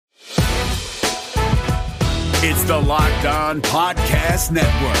It's the Locked On Podcast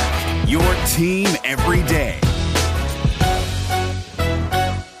Network, your team every day.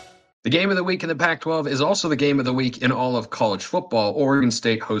 The game of the week in the Pac-12 is also the game of the week in all of college football. Oregon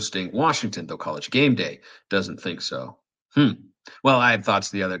State hosting Washington, though College Game Day doesn't think so. Well, I had thoughts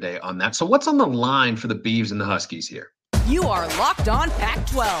the other day on that. So what's on the line for the Beavs and the Huskies here? You are Locked On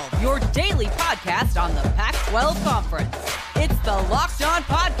Pac-12, your daily podcast on the Pac-12 Conference. It's the Locked On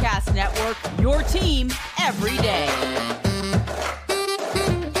Podcast Network, your team every day.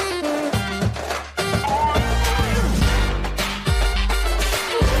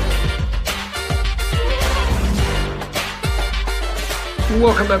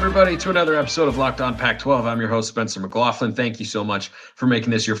 Welcome, everybody, to another episode of Locked On Pac-12. I'm your host, Spencer McLaughlin. Thank you so much for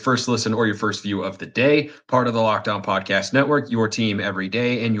making this your first listen or your first view of the day. Part of the Locked On Podcast Network, your team every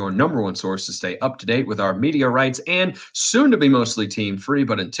day, and your number one source to stay up to date with our media rights and soon to be mostly team-free,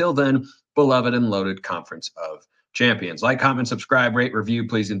 but until then, beloved and loaded Conference of Champions. Like, comment, subscribe, rate, review,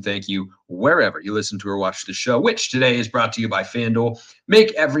 please, and thank you wherever you listen to or watch the show, which today is brought to you by FanDuel.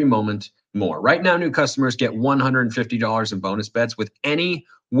 Make every moment more. Right now, new customers get $150 in bonus bets with any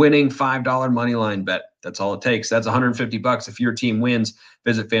winning $5 money line bet. That's all it takes. That's $150 if your team wins.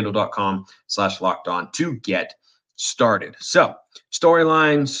 Visit FanDuel.com/lockedon to get started. So,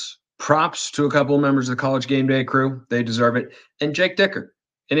 storylines, props to a couple of members of the College Game Day crew. They deserve it. And Jake Dicker,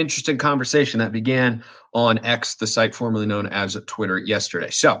 an interesting conversation that began on X, the site formerly known as Twitter, yesterday.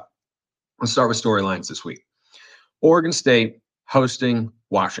 So, let's start with storylines this week. Oregon State hosting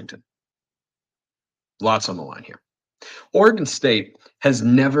Washington. Lots on the line here. Oregon State has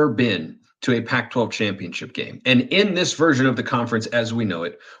never been to a Pac-12 championship game. And in this version of the conference as we know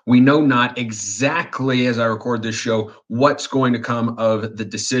it, we know not exactly, as I record this show, what's going to come of the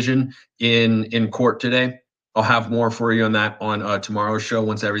decision in court today. I'll have more for you on that on tomorrow's show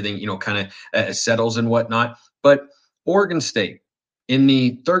once everything, kind of settles and whatnot. But Oregon State, in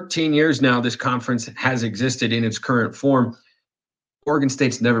the 13 years now this conference has existed in its current form, Oregon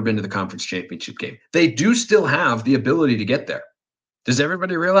State's never been to the conference championship game. They do still have the ability to get there. Does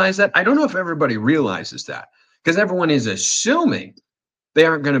everybody realize that? I don't know if everybody realizes that because everyone is assuming they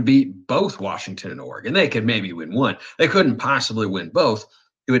aren't going to beat both Washington and Oregon. They could maybe win one. They couldn't possibly win both.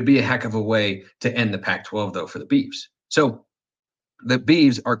 It would be a heck of a way to end the Pac-12, though, for the Beavs. So the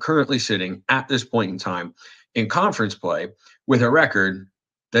Beavs are currently sitting at this point in time in conference play with a record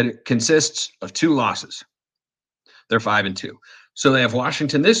that consists of 2 losses. They're 5-2. So they have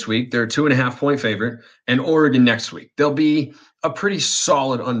Washington this week. They're a 2.5-point favorite, and Oregon next week. They'll be a pretty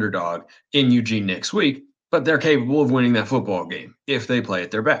solid underdog in Eugene next week, but they're capable of winning that football game if they play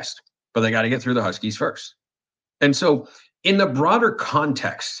at their best. But they got to get through the Huskies first. And so in the broader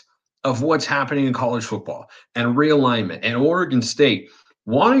context of what's happening in college football and realignment and Oregon State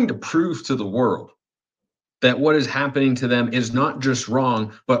wanting to prove to the world that what is happening to them is not just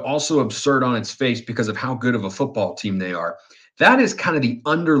wrong, but also absurd on its face because of how good of a football team they are. That is kind of the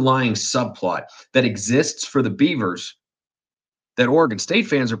underlying subplot that exists for the Beavers that Oregon State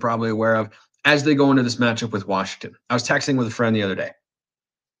fans are probably aware of as they go into this matchup with Washington. I was texting with a friend the other day,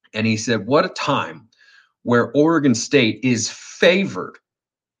 and he said, what a time where Oregon State is favored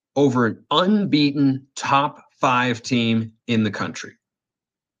over an unbeaten top 5 team in the country.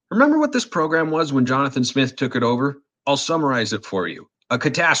 Remember what this program was when Jonathan Smith took it over? I'll summarize it for you. A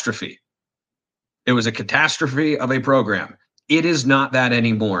catastrophe. It was a catastrophe of a program. It is not that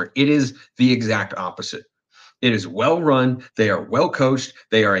anymore. It is the exact opposite. It is well run. They are well coached.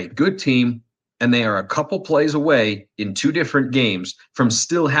 They are a good team, and they are a couple plays away in 2 different games from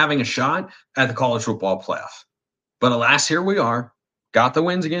still having a shot at the college football playoff. But alas, here we are. Got the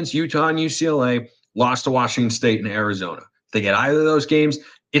wins against Utah and UCLA, lost to Washington State and Arizona. If they get either of those games,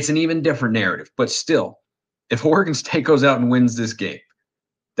 it's an even different narrative. But still, if Oregon State goes out and wins this game,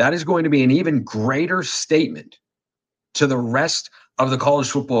 that is going to be an even greater statement to the rest of the college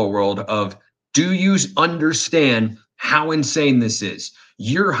football world of, do you understand how insane this is?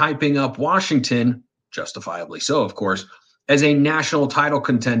 You're hyping up Washington, justifiably so, of course, as a national title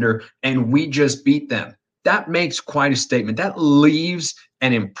contender, and we just beat them. That makes quite a statement. That leaves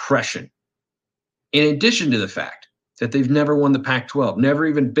an impression. In addition to the fact that they've never won the Pac-12, never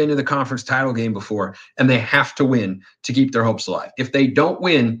even been to the conference title game before, and they have to win to keep their hopes alive. If they don't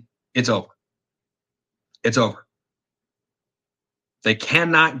win, it's over. It's over. They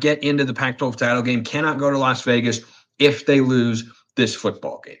cannot get into the Pac-12 title game, cannot go to Las Vegas if they lose this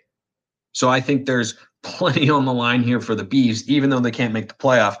football game. So I think there's plenty on the line here for the Beavs. Even though they can't make the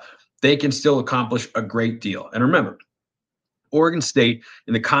playoff, they can still accomplish a great deal. And remember, Oregon State,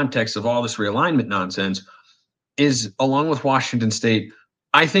 in the context of all this realignment nonsense, is, along with Washington State,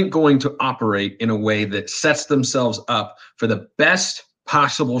 I think, going to operate in a way that sets themselves up for the best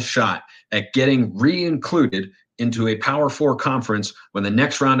possible shot at getting re-included into a Power Four conference when the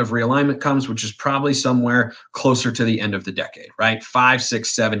next round of realignment comes, which is probably somewhere closer to the end of the decade, right? 5,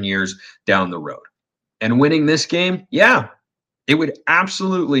 6, 7 years down the road. And winning this game, yeah, it would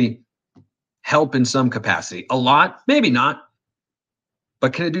absolutely help in some capacity. A lot, maybe not.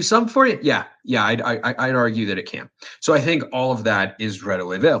 But can it do something for you? Yeah, I'd argue that it can. So I think all of that is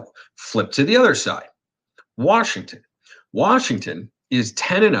readily available. Flip to the other side. Washington. Washington is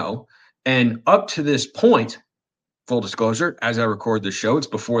 10-0, and up to this point, full disclosure, as I record this show, it's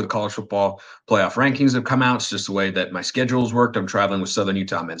before the college football playoff rankings have come out. It's just the way that my schedule's worked. I'm traveling with Southern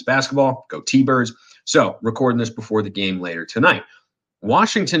Utah men's basketball. Go T-Birds. So recording this before the game later tonight.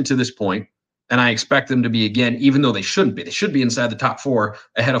 Washington to this point, and I expect them to be again, even though they shouldn't be. They should be inside the top 4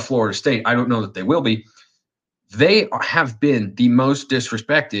 ahead of Florida State. I don't know that they will be. They have been the most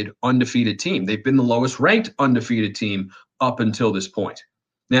disrespected undefeated team. They've been the lowest ranked undefeated team up until this point.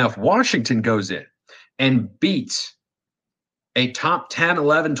 Now, if Washington goes in and beats a top 10,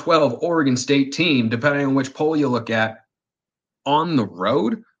 11, 12 Oregon State team, depending on which poll you look at, on the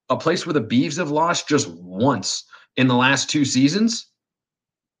road, a place where the Beavs have lost just once in the last 2 seasons,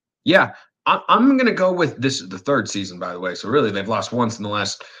 yeah, I'm going to go with this is the 3rd season, by the way. So really, they've lost once in the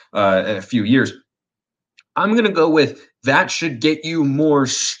last few years. I'm going to go with that should get you more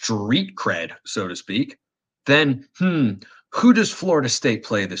street cred, so to speak, than, who does Florida State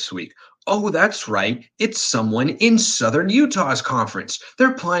play this week? Oh, that's right. It's someone in Southern Utah's conference.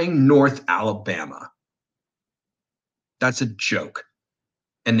 They're playing North Alabama. That's a joke.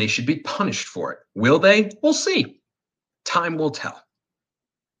 And they should be punished for it. Will they? We'll see. Time will tell.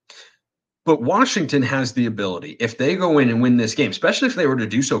 But Washington has the ability, if they go in and win this game, especially if they were to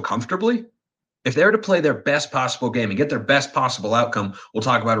do so comfortably, if they were to play their best possible game and get their best possible outcome, we'll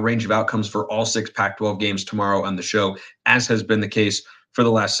talk about a range of outcomes for all 6 Pac-12 games tomorrow on the show, as has been the case for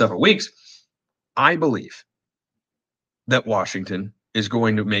the last several weeks. I believe that Washington is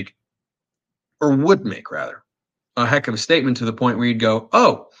going to make, or would make rather, a heck of a statement to the point where you'd go,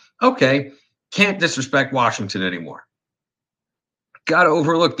 oh, okay, can't disrespect Washington anymore. Got to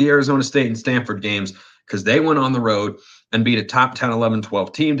overlook the Arizona State and Stanford games because they went on the road and beat a top 10, 11,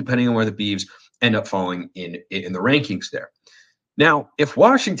 12 team, depending on where the Beavs end up falling in the rankings there. Now, if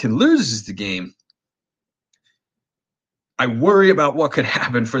Washington loses the game, I worry about what could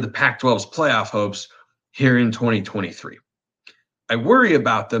happen for the Pac-12's playoff hopes here in 2023. I worry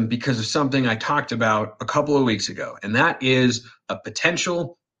about them because of something I talked about a couple of weeks ago, and that is a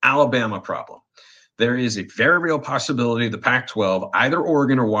potential Alabama problem. There is a very real possibility the Pac-12, either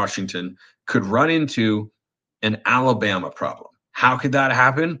Oregon or Washington, could run into an Alabama problem. How could that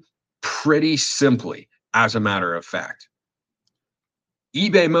happen? Pretty simply, as a matter of fact.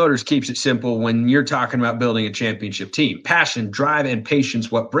 eBay Motors keeps it simple when you're talking about building a championship team. Passion, drive, and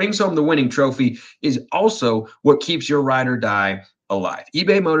patience. What brings home the winning trophy is also what keeps your ride or die alive.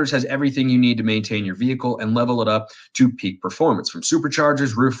 eBay Motors has everything you need to maintain your vehicle and level it up to peak performance, from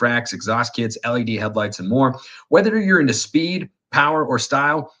superchargers, roof racks, exhaust kits, LED headlights, and more. Whether you're into speed, power, or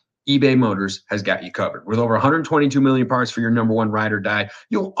style, eBay Motors has got you covered. With over 122 million parts for your number one ride or die,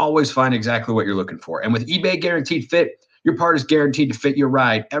 you'll always find exactly what you're looking for. And with eBay Guaranteed Fit, your part is guaranteed to fit your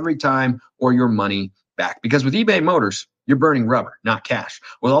ride every time or your money back. Because with eBay Motors, you're burning rubber, not cash.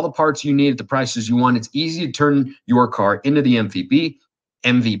 With all the parts you need at the prices you want, it's easy to turn your car into the MVP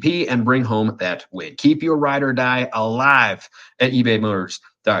and bring home that win. Keep your ride or die alive at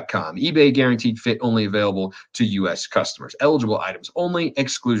ebaymotors.com. eBay Guaranteed Fit only available to U.S. customers. Eligible items only.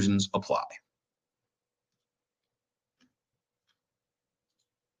 Exclusions apply.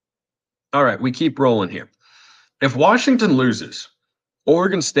 All right, we keep rolling here. If Washington loses,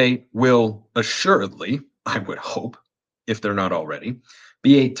 Oregon State will assuredly, I would hope, if they're not already,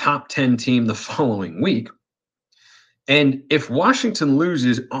 be a top 10 team the following week. And if Washington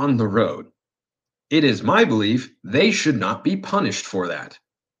loses on the road, it is my belief they should not be punished for that.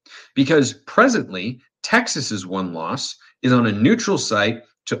 Because presently, Texas's one loss is on a neutral site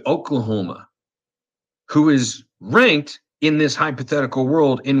to Oklahoma, who is ranked in this hypothetical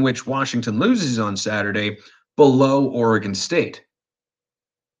world in which Washington loses on Saturday below Oregon State.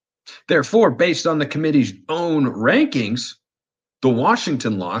 Therefore, based on the committee's own rankings, the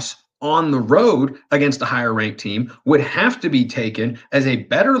Washington loss on the road against a higher ranked team would have to be taken as a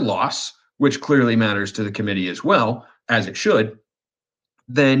better loss, which clearly matters to the committee as well, as it should,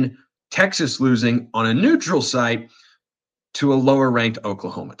 than Texas losing on a neutral site to a lower ranked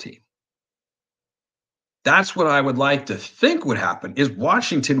Oklahoma team. That's what I would like to think would happen. Is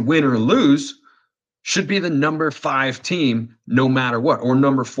Washington win or lose, should be the number 5 team no matter what, or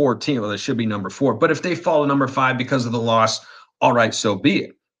number 4 team. Well, it should be number 4. But if they fall to number 5 because of the loss, all right, so be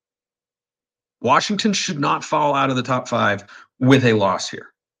it. Washington should not fall out of the top 5 with a loss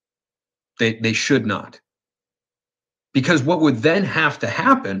here. They should not. Because what would then have to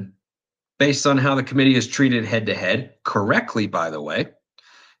happen, based on how the committee is treated head-to-head, correctly, by the way,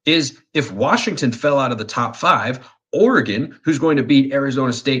 is if Washington fell out of the top 5, Oregon, who's going to beat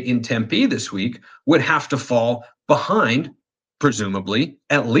Arizona State in Tempe this week, would have to fall behind, presumably,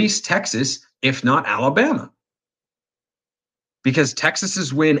 at least Texas, if not Alabama. Because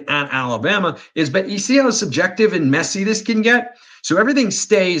Texas's win at Alabama is, but you see how subjective and messy this can get? So everything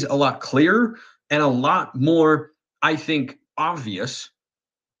stays a lot clearer and a lot more, I think, obvious,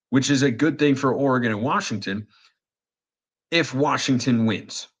 which is a good thing for Oregon and Washington, if Washington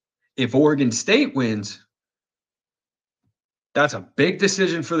wins. If Oregon State wins, that's a big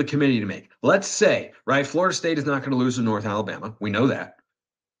decision for the committee to make. Let's say, right, Florida State is not going to lose to North Alabama. We know that.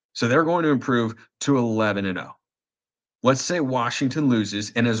 So they're going to improve to 11-0. Let's say Washington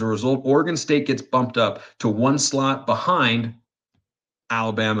loses, and as a result, Oregon State gets bumped up to 1 slot behind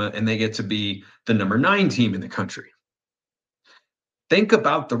Alabama, and they get to be the number 9 team in the country. Think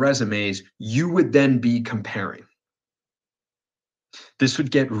about the resumes you would then be comparing. This would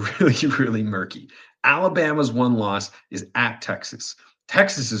get really, really murky. Alabama's 1 loss is at Texas.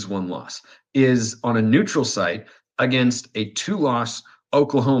 Texas's 1 loss is on a neutral site against a 2-loss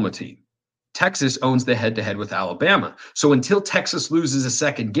Oklahoma team. Texas owns the head-to-head with Alabama. So until Texas loses a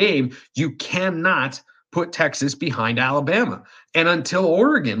second game, you cannot put Texas behind Alabama. And until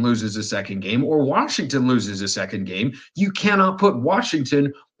Oregon loses a second game or Washington loses a second game, you cannot put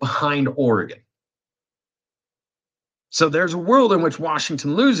Washington behind Oregon. So there's a world in which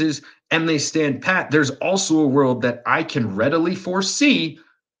Washington loses and they stand pat. There's also a world that I can readily foresee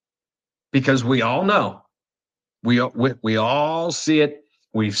because we all know. We all see it.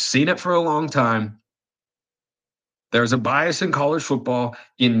 We've seen it for a long time. There's a bias in college football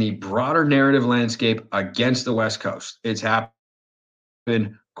in the broader narrative landscape against the West Coast. It's happened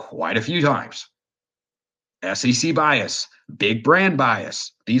quite a few times. SEC bias, big brand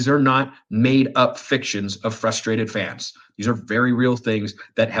bias. These are not made up fictions of frustrated fans. These are very real things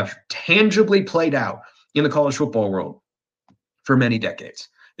that have tangibly played out in the college football world for many decades.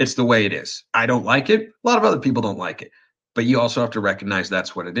 It's the way it is. I don't like it. A lot of other people don't like it. But you also have to recognize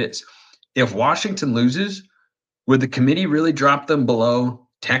that's what it is. If Washington loses, would the committee really drop them below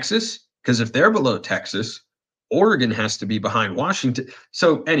Texas? Because if they're below Texas, Oregon has to be behind Washington.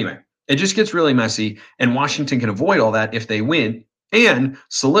 So anyway, it just gets really messy, and Washington can avoid all that if they win and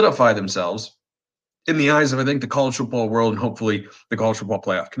solidify themselves in the eyes of, I think, the college football world and hopefully the college football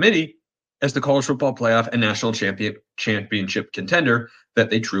playoff committee as the college football playoff and national championship contender that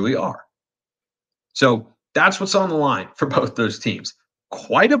they truly are. So that's what's on the line for both those teams.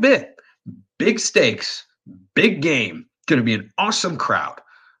 Quite a bit. Big stakes, big game. Going to be an awesome crowd.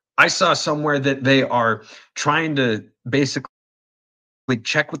 I saw somewhere that they are trying to basically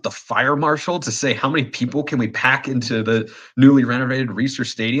check with the fire marshal to say how many people can we pack into the newly renovated Reser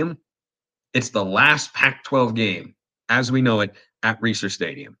Stadium. It's the last Pac-12 game, as we know it, at Reser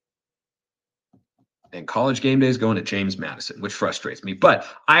Stadium. And College Game Day is going to James Madison, which frustrates me. But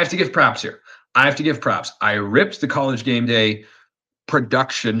I have to give props here. I ripped the College Game Day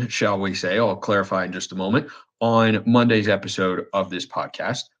production, shall we say, I'll clarify in just a moment, on Monday's episode of this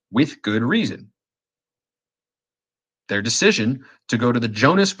podcast with good reason. Their decision to go to the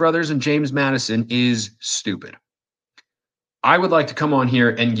Jonas Brothers and James Madison is stupid. I would like to come on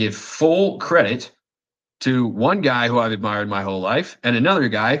here and give full credit to one guy who I've admired my whole life and another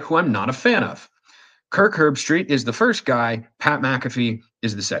guy who I'm not a fan of. Kirk Herbstreit is the first guy. Pat McAfee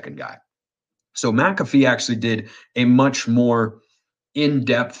is the second guy. So McAfee actually did a much more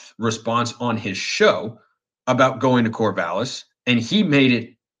in-depth response on his show about going to Corvallis, and he made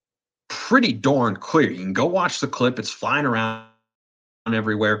it pretty darn clear. You can go watch the clip. It's flying around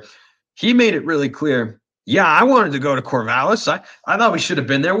everywhere. He made it really clear. Yeah, I wanted to go to Corvallis. I thought we should have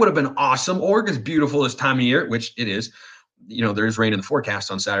been there. Would have been awesome. Oregon's beautiful this time of year, which it is. You know, there's rain in the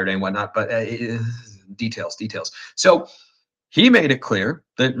forecast on Saturday and whatnot, but details. So he made it clear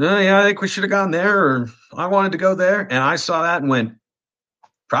that, yeah, I think we should have gone there, or I wanted to go there. And I saw that and went,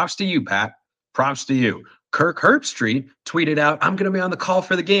 props to you, Pat. Props to you. Kirk Herbstreit tweeted out, I'm going to be on the call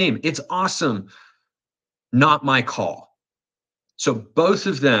for the game. It's awesome. Not my call. So both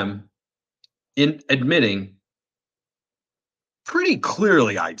of them in admitting pretty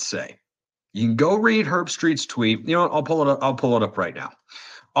clearly, I'd say. You can go read Herbstreit's tweet. You know what? I'll pull it up right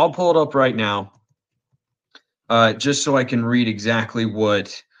now. Just so I can read exactly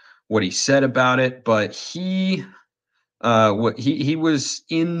what what he said about it, but he was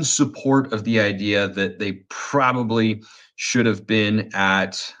in support of the idea that they probably should have been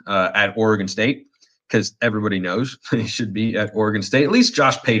at Oregon State, because everybody knows they should be at Oregon State. At least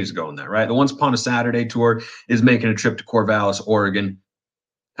Josh Pate is going there, right? The Once Upon a Saturday tour is making a trip to Corvallis, Oregon,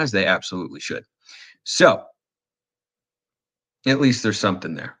 as they absolutely should. So at least there's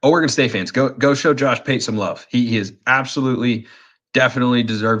something there. Oregon State fans, go show Josh Pate some love. He has absolutely, definitely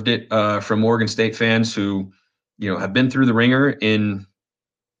deserved it from Oregon State fans who, have been through the ringer in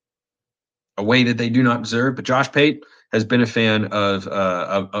a way that they do not deserve. But Josh Pate has been a fan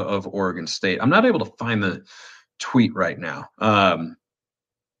of Oregon State. I'm not able to find the tweet right now.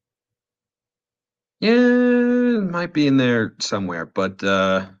 Yeah, it might be in there somewhere. But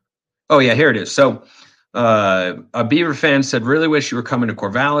oh yeah, here it is. So a Beaver fan said, "Really wish you were coming to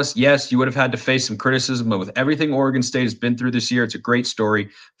Corvallis. Yes, you would have had to face some criticism, but with everything Oregon State has been through this year, it's a great story.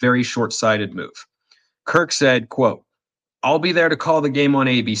 Very short-sighted move." Kirk said, quote, "I'll be there to call the game on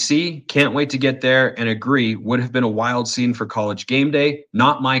ABC. Can't wait to get there and agree. Would have been a wild scene for College game day.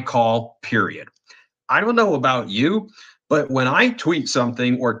 Not my call, period." I don't know about you, but when I tweet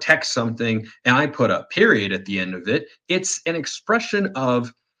something or text something and I put a period at the end of it, it's an expression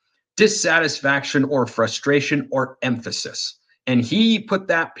of dissatisfaction or frustration or emphasis. And he put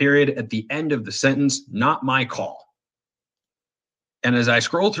that period at the end of the sentence, "Not my call." And as I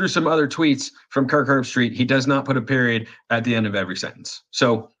scroll through some other tweets from Kirk Herbstreit, he does not put a period at the end of every sentence.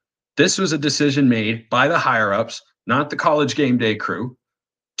 So this was a decision made by the higher-ups, not the College game day crew,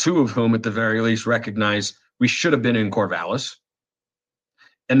 two of whom at the very least recognize we should have been in Corvallis.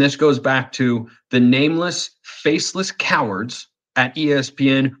 And this goes back to the nameless, faceless cowards at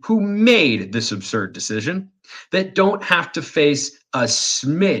ESPN who made this absurd decision that don't have to face a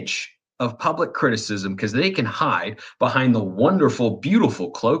smidge of public criticism because they can hide behind the wonderful, beautiful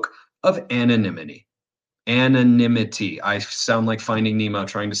cloak of anonymity. Anonymity. I sound like Finding Nemo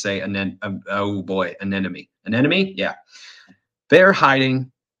trying to say, oh boy, anemone. Anemone? Yeah. They're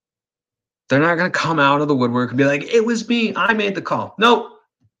hiding. They're not going to come out of the woodwork and be like, "It was me. I made the call." Nope.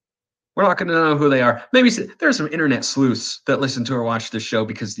 We're not going to know who they are. Maybe there's some internet sleuths that listen to or watch this show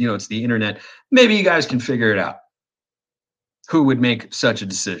because, it's the internet. Maybe you guys can figure it out. Who would make such a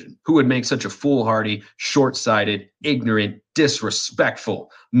decision? Who would make such a foolhardy, short-sighted, ignorant,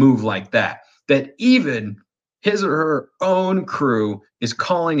 disrespectful move like that? That even his or her own crew is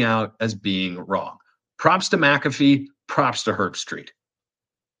calling out as being wrong. Props to McAfee, props to Herbstreit.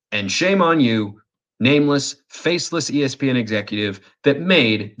 And shame on you, nameless, faceless ESPN executive that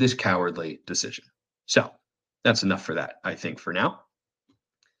made this cowardly decision. So that's enough for that, I think, for now.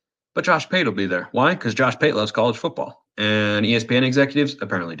 But Josh Pate will be there. Why? Because Josh Pate loves college football. And ESPN executives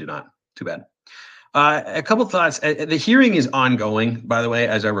apparently do not. Too bad. A couple thoughts. The hearing is ongoing, by the way,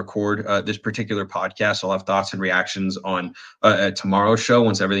 as I record this particular podcast. I'll have thoughts and reactions on tomorrow's show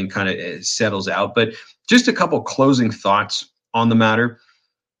once everything kind of settles out. But just a couple closing thoughts on the matter.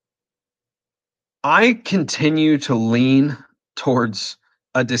 I continue to lean towards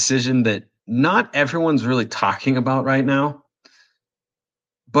a decision that not everyone's really talking about right now.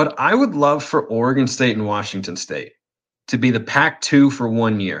 But I would love for Oregon State and Washington State to be the Pac-2 for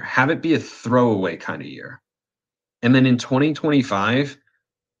 1 year. Have it be a throwaway kind of year. And then in 2025,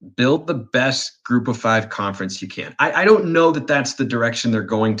 build the best group of 5 conference you can. I don't know that that's the direction they're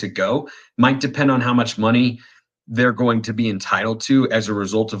going to go. Might depend on how much money they're going to be entitled to as a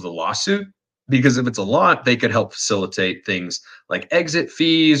result of the lawsuit. Because if it's a lot, they could help facilitate things like exit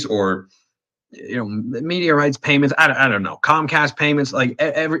fees or media rights payments. I don't know, Comcast payments, like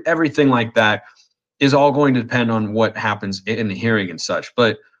everything like that is all going to depend on what happens in the hearing and such.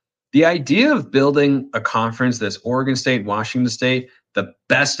 But the idea of building a conference that's Oregon State, Washington State, the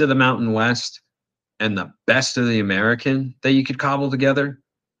best of the Mountain West and the best of the American that you could cobble together,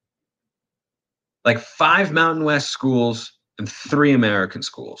 like 5 Mountain West schools and 3 American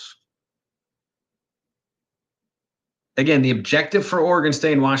schools. Again, the objective for Oregon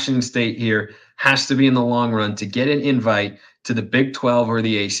State and Washington State here has to be in the long run to get an invite to the Big 12 or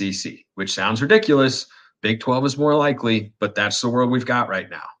the ACC, which sounds ridiculous. Big 12 is more likely, but that's the world we've got right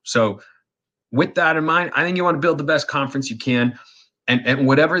now. So with that in mind, I think you want to build the best conference you can. And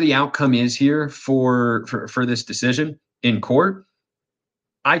whatever the outcome is here for this decision in court,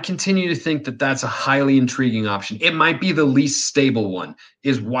 I continue to think that that's a highly intriguing option. It might be the least stable one,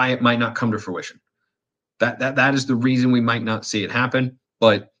 is why it might not come to fruition. That is the reason we might not see it happen,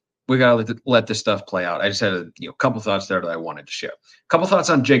 but we got to let this stuff play out. I just had a couple thoughts there that I wanted to share. A couple thoughts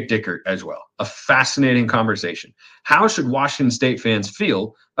on Jake Dickert as well. A fascinating conversation. How should Washington State fans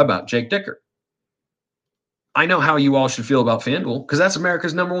feel about Jake Dickert? I know how you all should feel about FanDuel because that's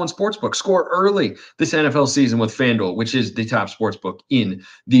America's number one sportsbook. Score early this NFL season with FanDuel, which is the top sportsbook in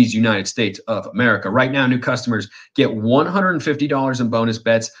these United States of America. Right now, new customers get $150 in bonus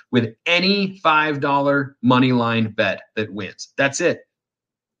bets with any $5 money line bet that wins. That's it.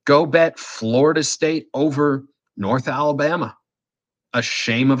 Go bet Florida State over North Alabama. A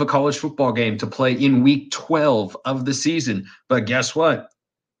shame of a college football game to play in week 12 of the season. But guess what?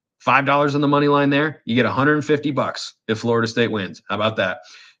 $5 on the money line there, you get $150 if Florida State wins. How about that?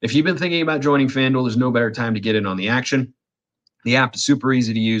 If you've been thinking about joining FanDuel, there's no better time to get in on the action. The app is super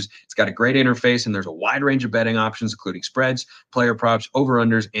easy to use. It's got a great interface, and there's a wide range of betting options, including spreads, player props,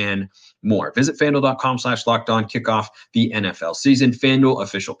 over-unders, and more. Visit FanDuel.com/lockedon. Kick off the NFL season. FanDuel,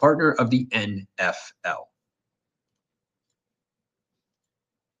 official partner of the NFL.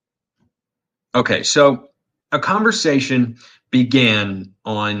 Okay, so a conversation began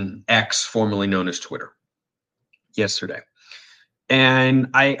on X, formerly known as Twitter, yesterday. And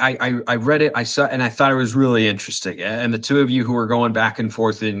I read it, I saw, and I thought it was really interesting. And the two of you who are going back and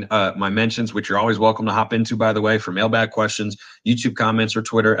forth in my mentions, which you're always welcome to hop into, by the way, for mailbag questions, YouTube comments, or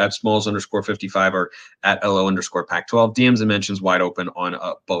Twitter at Smalls_55 or at LO_Pac12, DMs and mentions wide open on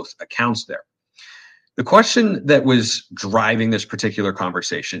both accounts there. The question that was driving this particular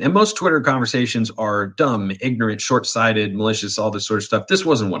conversation, and most Twitter conversations are dumb, ignorant, short-sighted, malicious, all this sort of stuff. This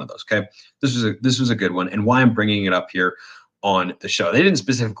wasn't one of those, okay? This was a good one, and why I'm bringing it up here on the show. They didn't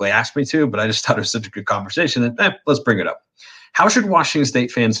specifically ask me to, but I just thought it was such a good conversation that let's bring it up. How should Washington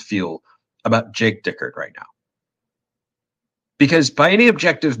State fans feel about Jake Dickert right now? Because by any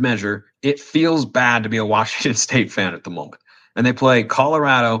objective measure, it feels bad to be a Washington State fan at the moment. And they play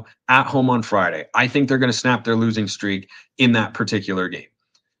Colorado at home on Friday. I think they're going to snap their losing streak in that particular game.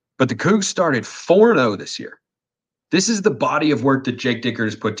 But the Cougs started 4-0 this year. This is the body of work that Jake Dickert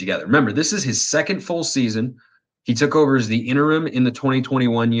has put together. Remember, this is his second full season. He took over as the interim in the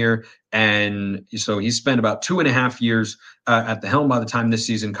 2021 year. And so he spent about 2.5 years at the helm by the time this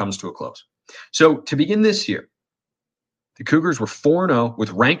season comes to a close. So to begin this year, the Cougars were 4-0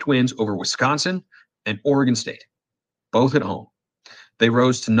 with ranked wins over Wisconsin and Oregon State, both at home. They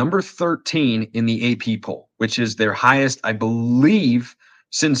rose to number 13 in the AP poll, which is their highest, I believe,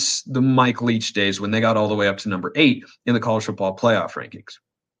 since the Mike Leach days when they got all the way up to number 8 in the college football playoff rankings.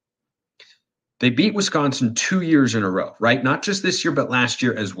 They beat Wisconsin 2 years in a row, right? Not just this year, but last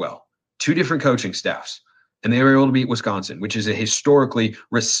year as well. 2 different coaching staffs. And they were able to beat Wisconsin, which is a historically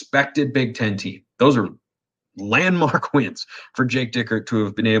respected Big Ten team. Those are landmark wins for Jake Dickert to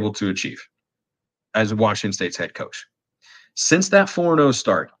have been able to achieve as Washington State's head coach. Since that 4-0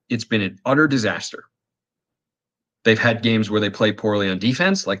 start, it's been an utter disaster. They've had games where they play poorly on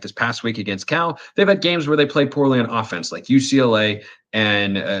defense, like this past week against Cal. They've had games where they play poorly on offense, like UCLA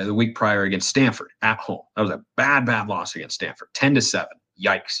and the week prior against Stanford at home. That was a bad loss against Stanford, 10-7.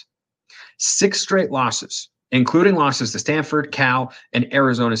 Yikes. 6 straight losses, including losses to Stanford, Cal, and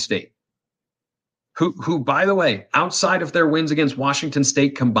Arizona State, who, by the way, outside of their wins against Washington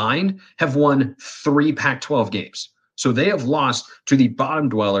State combined, have won 3 Pac-12 games. So they have lost to the bottom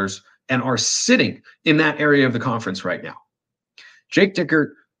dwellers and are sitting in that area of the conference right now. Jake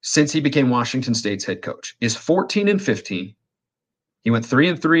Dickert, since he became Washington State's head coach, is 14-15. He went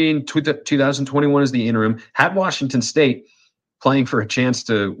 3-3 in 2021 as the interim, had Washington State playing for a chance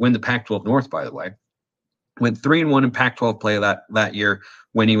to win the Pac-12 North, by the way. Went 3-1 in Pac-12 play that year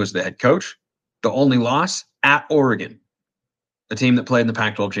when he was the head coach. The only loss at Oregon, a team that played in the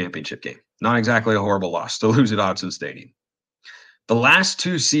Pac-12 championship game. Not exactly a horrible loss to lose at Autzen Stadium. The last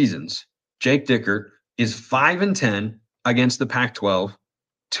 2 seasons, Jake Dickert is 5-10 against the Pac-12,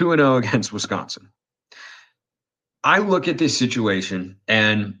 2-0 against Wisconsin. I look at this situation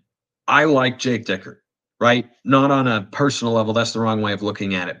and I like Jake Dickert, right? Not on a personal level, that's the wrong way of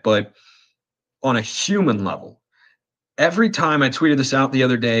looking at it, but on a human level. Every time I tweeted this out the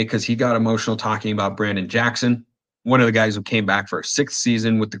other day because he got emotional talking about Brandon Jackson, one of the guys who came back for a 6th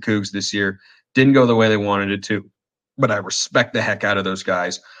season with the Cougs this year, didn't go the way they wanted it to. But I respect the heck out of those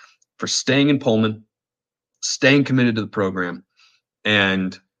guys for staying in Pullman, staying committed to the program,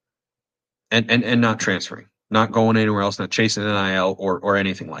 and not transferring, not going anywhere else, not chasing an NIL or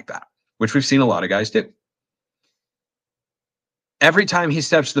anything like that, which we've seen a lot of guys do. Every time he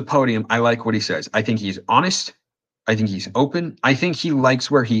steps to the podium, I like what he says. I think he's honest. I think he's open. I think he likes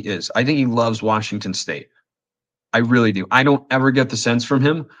where he is. I think he loves Washington State. I really do. I don't ever get the sense from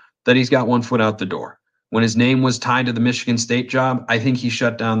him that he's got one foot out the door. When his name was tied to the Michigan State job, I think he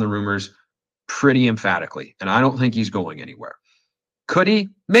shut down the rumors pretty emphatically, and I don't think he's going anywhere. Could he?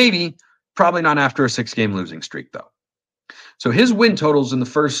 Maybe. Probably not after a 6-game losing streak, though. So his win totals in the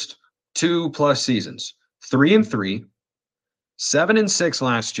first 2+ seasons, 3-3, 7-6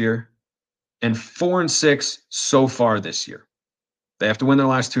 last year, and 4-6 so far this year. They have to win their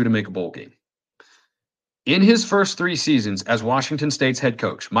last two to make a bowl game. In his first 3 seasons as Washington State's head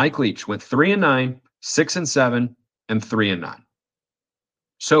coach, Mike Leach went 3-9, 6-7, and 3-9.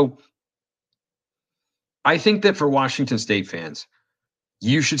 So I think that for Washington State fans,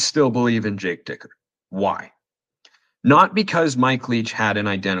 you should still believe in Jake Dickert. Why? Not because Mike Leach had an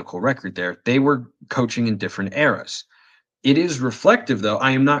identical record there. They were coaching in different eras. It is reflective, though.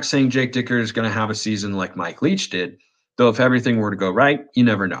 I am not saying Jake Dickert is going to have a season like Mike Leach did, though if everything were to go right, you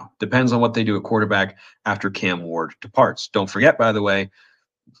never know. Depends on what they do at quarterback after Cam Ward departs. Don't forget, by the way,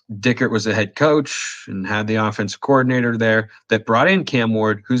 Dickert was the head coach and had the offensive coordinator there that brought in Cam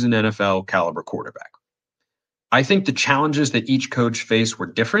Ward, who's an NFL caliber quarterback. I think the challenges that each coach faced were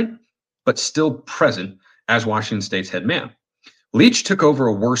different, but still present as Washington State's head man. Leach took over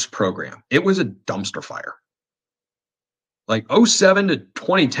a worse program. It was a dumpster fire. Like 2007 to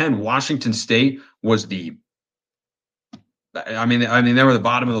 2010, Washington State was they were the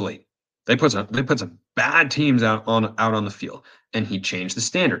bottom of the league. They put some bad teams out on the field, and he changed the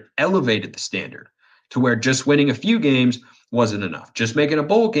standard, elevated the standard to where just winning a few games wasn't enough. Just making a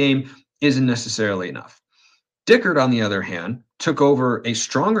bowl game isn't necessarily enough. Dickert, on the other hand, took over a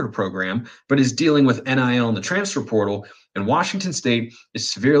stronger program, but is dealing with NIL and the transfer portal, and Washington State is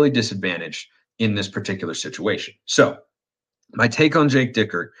severely disadvantaged in this particular situation. So my take on Jake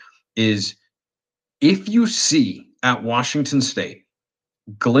Dickert is if you see at Washington State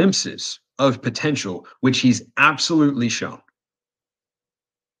glimpses of potential, which he's absolutely shown.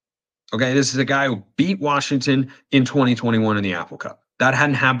 Okay, this is a guy who beat Washington in 2021 in the Apple Cup. That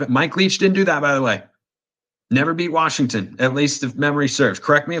hadn't happened. Mike Leach didn't do that, by the way. Never beat Washington, at least if memory serves.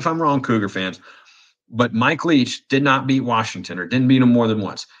 Correct me if I'm wrong, Cougar fans. But Mike Leach did not beat Washington or didn't beat him more than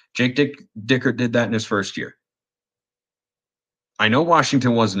once. Jake Dickert did that in his first year. I know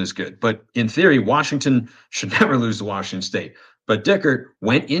Washington wasn't as good, but in theory, Washington should never lose to Washington State. But Dickert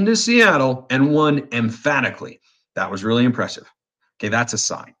went into Seattle and won emphatically. That was really impressive. Okay, that's a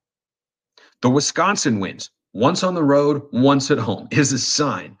sign. The Wisconsin wins, once on the road, once at home, is a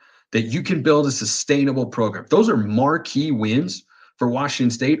sign that you can build a sustainable program. Those are marquee wins for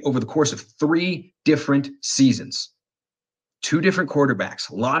Washington State over the course of 3 different seasons. 2 different quarterbacks,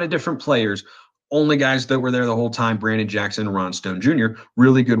 a lot of different players, only guys that were there the whole time, Brandon Jackson and Ron Stone Jr.,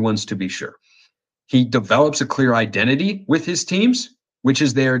 really good ones to be sure. He develops a clear identity with his teams, which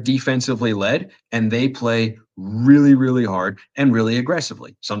is they're defensively led, and they play really, really hard and really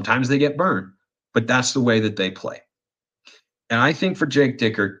aggressively. Sometimes they get burned, but that's the way that they play. And I think for Jake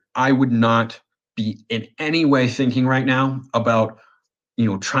Dickert, I would not be in any way thinking right now about,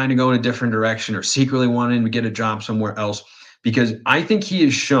 trying to go in a different direction or secretly wanting to get a job somewhere else, because I think he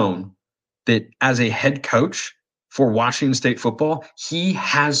has shown that as a head coach for Washington State football, he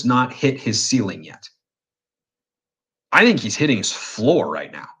has not hit his ceiling yet. I think he's hitting his floor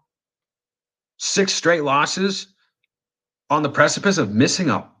right now. 6 straight losses on the precipice of missing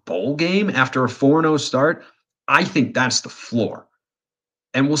a bowl game after a 4-0 start. I think that's the floor.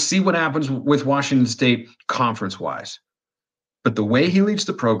 And we'll see what happens with Washington State conference-wise. But the way he leads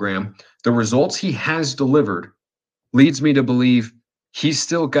the program, the results he has delivered, leads me to believe he's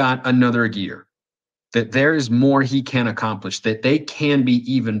still got another year, that there is more he can accomplish, that they can be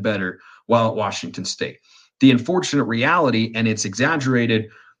even better while at Washington State. The unfortunate reality, and it's exaggerated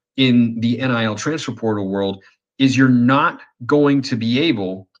in the NIL transfer portal world, is you're not going to be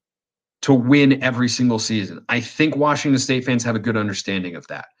able to win every single season. I think Washington State fans have a good understanding of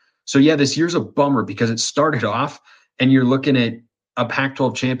that. So yeah, this year's a bummer because it started off and you're looking at a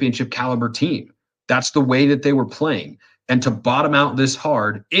Pac-12 championship caliber team. That's the way that they were playing. And to bottom out this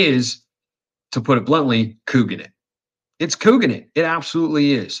hard is, to put it bluntly, Cougar it. It's Cougar it. It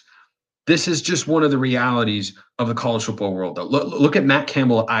absolutely is. This is just one of the realities of the college football world. Though. Look at Matt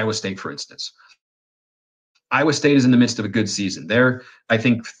Campbell at Iowa State, for instance. Iowa State is in the midst of a good season. They're, I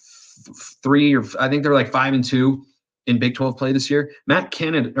think, they're like 5-2 in Big 12 play this year. Matt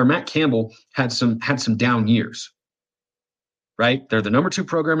Campbell had some down years. Right? They're the number 2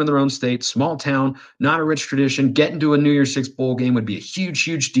 program in their own state, small town, not a rich tradition. Getting to a New Year's Six bowl game would be a huge,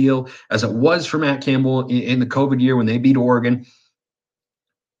 huge deal, as it was for Matt Campbell in the COVID year when they beat Oregon.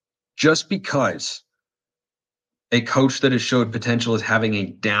 Just because a coach that has showed potential is having a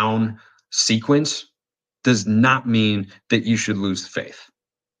down sequence does not mean that you should lose faith.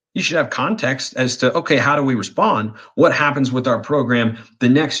 You should have context as to, okay, how do we respond? What happens with our program the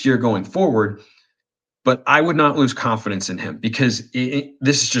next year going forward? but I would not lose confidence in him because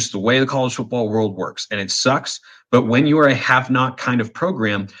this is just the way the college football world works, and it sucks. But when you are a have-not kind of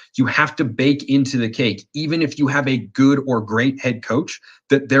program, you have to bake into the cake, even if you have a good or great head coach,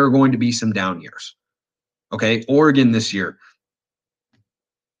 that there are going to be some down years. Okay, Oregon this year,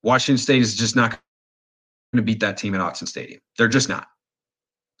 Washington State is just not going to beat that team at Autzen Stadium. They're just not.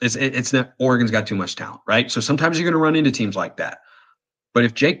 It's not. Oregon's got too much talent, right? So sometimes you're going to run into teams like that. But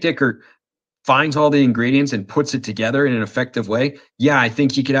if Jake Dickert finds all the ingredients and puts it together in an effective way, yeah, I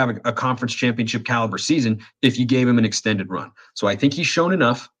think he could have a conference championship caliber season if you gave him an extended run. So I think he's shown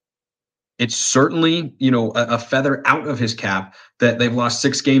enough. It's certainly, a feather out of his cap that they've lost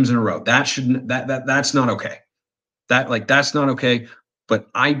 6 games in a row. That's not okay. That's not okay. But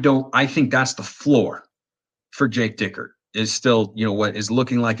I think that's the floor for Jake Dickert is still, what is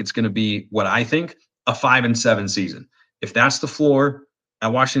looking like it's going to be what I think a 5-7 season. If that's the floor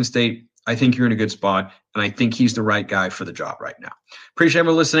at Washington State, I think you're in a good spot, and I think he's the right guy for the job right now. Appreciate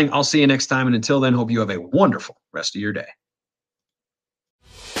everyone listening. I'll see you next time, and until then, hope you have a wonderful rest of your day.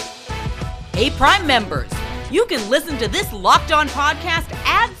 Hey, Prime members, you can listen to this Locked On podcast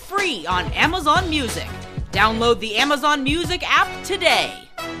ad-free on Amazon Music. Download the Amazon Music app today.